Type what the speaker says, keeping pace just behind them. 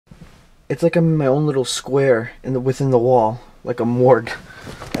It's like I'm in my own little square within the wall, like a morgue.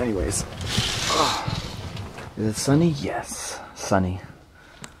 Anyways. Is it sunny? Yes, sunny.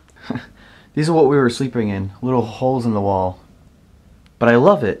 These are what we were sleeping in, little holes in the wall. But I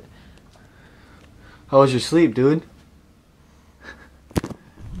love it. How was your sleep, dude?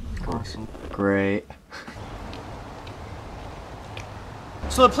 Awesome. Great.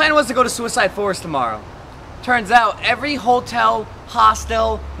 So the plan was to go to Suicide Forest tomorrow. Turns out every hotel,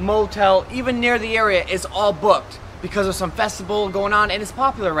 hostel, motel, even near the area is all booked because of some festival going on and it's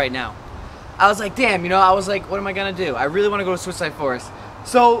popular right now. I was like, damn, you know, I was like, what am I gonna do? I really want to go to Suicide Forest.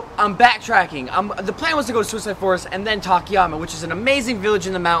 So I'm backtracking. The plan was to go to Suicide Forest and then Takayama, which is an amazing village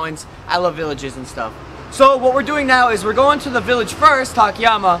in the mountains. I love villages and stuff. So what we're doing now is we're going to the village first,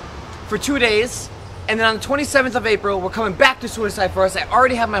 Takayama, for 2 days. And then on the 27th of April, we're coming back to Suicide Forest. I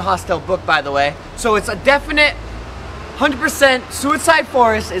already have my hostel booked, by the way. So it's a definite 100% Suicide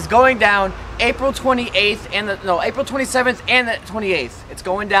Forest is going down April 28th and April 27th and the 28th. It's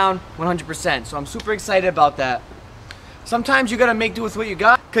going down 100%. So I'm super excited about that. Sometimes you gotta make do with what you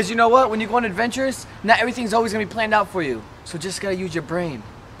got, because you know what? When you go on adventures, not everything's always gonna be planned out for you. So just gotta use your brain.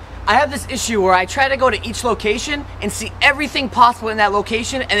 I have this issue where I try to go to each location and see everything possible in that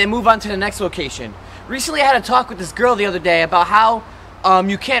location and then move on to the next location. Recently I had a talk with this girl the other day about how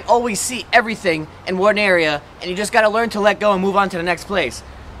you can't always see everything in one area and you just gotta learn to let go and move on to the next place.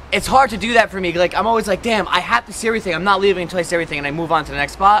 It's hard to do that for me. Like, I'm always like, damn, I have to see everything. I'm not leaving until I see everything and I move on to the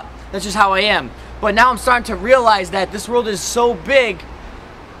next spot. That's just how I am. But now I'm starting to realize that this world is so big,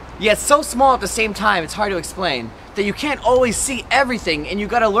 yet so small at the same time. It's hard to explain. That you can't always see everything and you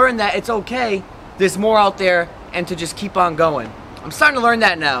gotta learn that it's okay. There's more out there and to just keep on going. I'm starting to learn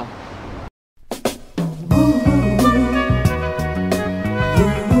that now.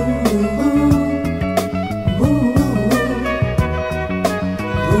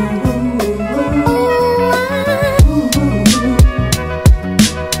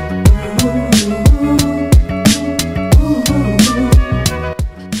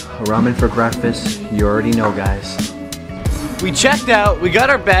 Ramen for breakfast, you already know, guys. We checked out, we got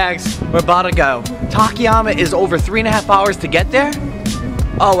our bags, we're about to go. Takayama is over 3.5 hours to get there.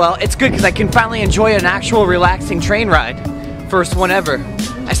 Oh well, it's good because I can finally enjoy an actual relaxing train ride. First one ever.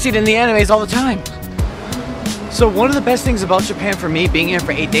 I see it in the animes all the time. So one of the best things about Japan for me, being here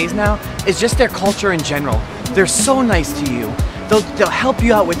for 8 days now, is just their culture in general. They're so nice to you. They'll help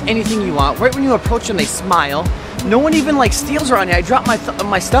you out with anything you want. Right when you approach them, they smile. No one even like steals around you. I drop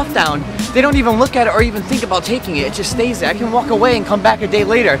my stuff down. They don't even look at it or even think about taking it. It just stays there. I can walk away and come back a day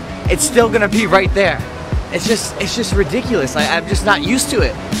later. It's still gonna be right there. It's just ridiculous. I'm just not used to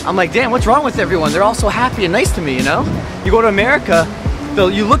it. I'm like, damn, what's wrong with everyone? They're all so happy and nice to me, you know? You go to America,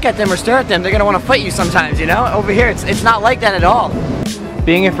 you look at them or stare at them, they're gonna want to fight you sometimes, you know? Over here, it's not like that at all.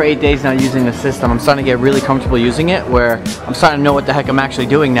 Being here for 8 days now using the system, I'm starting to get really comfortable using it, where I'm starting to know what the heck I'm actually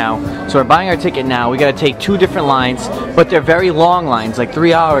doing now. So we're buying our ticket now. We gotta take 2 different lines, but they're very long lines, like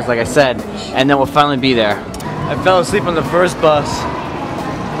 3 hours, like I said, and then we'll finally be there. I fell asleep on the first bus.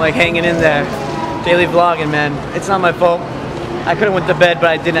 I'm like hanging in there. Daily vlogging, man. It's not my fault. I could have went to bed, but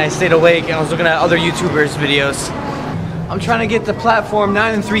I didn't. I stayed awake and I was looking at other YouTubers' videos. I'm trying to get to platform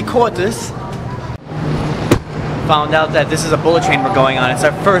 9 3/4. Found out that this is a bullet train we're going on. It's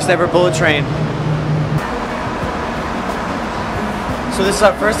our first ever bullet train. So this is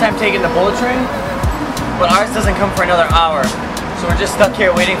our first time taking the bullet train, but ours doesn't come for another hour. So we're just stuck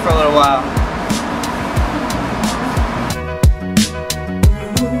here waiting for a little while.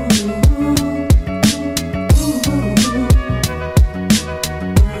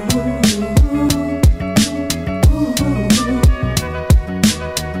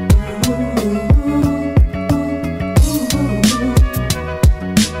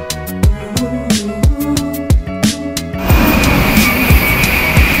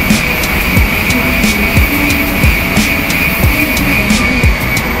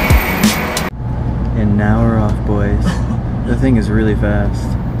 And now we're off, boys. The thing is really fast.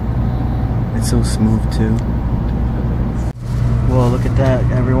 It's so smooth too. Whoa, look at that,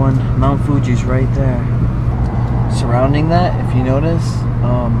 everyone. Mount Fuji's right there. Surrounding that, if you notice,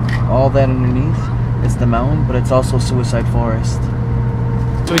 all that underneath is the mountain, but it's also Suicide Forest.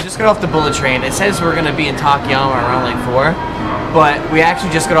 So we just got off the bullet train. It says we're gonna be in Takayama around like 4, but we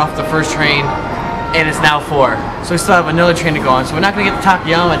actually just got off the first train and it's now 4. So we still have another train to go on. So we're not gonna get to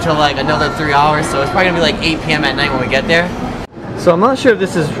Takayama until like another 3 hours. So it's probably gonna be like 8 p.m. at night when we get there. So I'm not sure if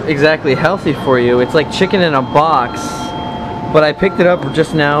this is exactly healthy for you. It's like chicken in a box, but I picked it up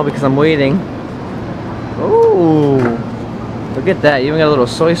just now because I'm waiting. Ooh, look at that. You even got a little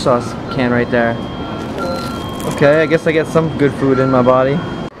soy sauce can right there. Okay, I guess I get some good food in my body.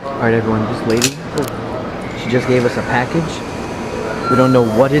 Alright everyone, this lady, she just gave us a package. We don't know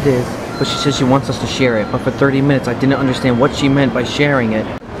what it is, but she says she wants us to share it. But for 30 minutes I didn't understand what she meant by sharing it.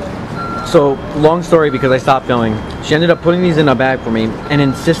 So, long story because I stopped going. She ended up putting these in a bag for me and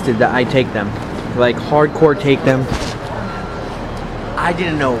insisted that I take them. Like, hardcore take them. I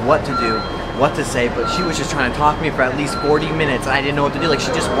didn't know what to do, what to say, but she was just trying to talk to me for at least 40 minutes. I didn't know what to do. Like, she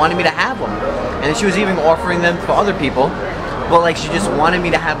just wanted me to have them. And then she was even offering them for other people. But like, she just wanted me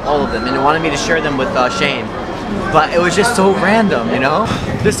to have all of them and wanted me to share them with Shane. But it was just so random, you know?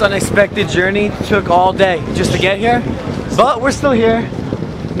 This unexpected journey took all day just to get here. But we're still here.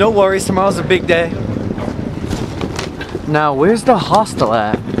 No worries, tomorrow's a big day. Now, where's the hostel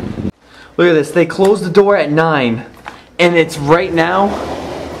at? Look at this, they closed the door at 9. And it's right now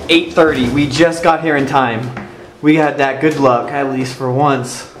 8:30. We just got here in time. We had that good luck, at least for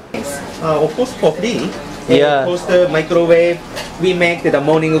once. Of course, coffee. Yeah. Toaster, microwave. We make the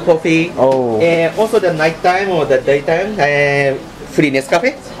morning coffee. Oh. And also the nighttime or the daytime, free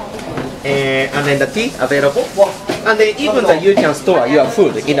Nescafe. And then the tea available. And then even you can store your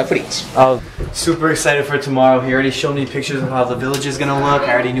food in the fridge. Oh, super excited for tomorrow. He already showed me pictures of how the village is gonna look.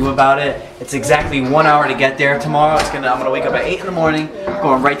 I already knew about it. It's exactly 1 hour to get there tomorrow. I'm gonna wake up at 8 in the morning,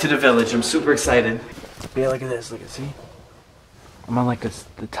 going right to the village. I'm super excited. Yeah, look at this. Look at, see? I'm on like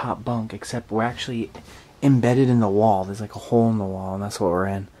the top bunk, except we're actually embedded in the wall. There's like a hole in the wall, and that's what we're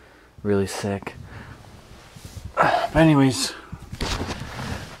in. Really sick. But anyways,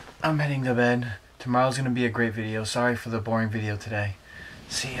 I'm heading to bed. Tomorrow's gonna be a great video. Sorry for the boring video today.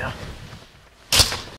 See ya.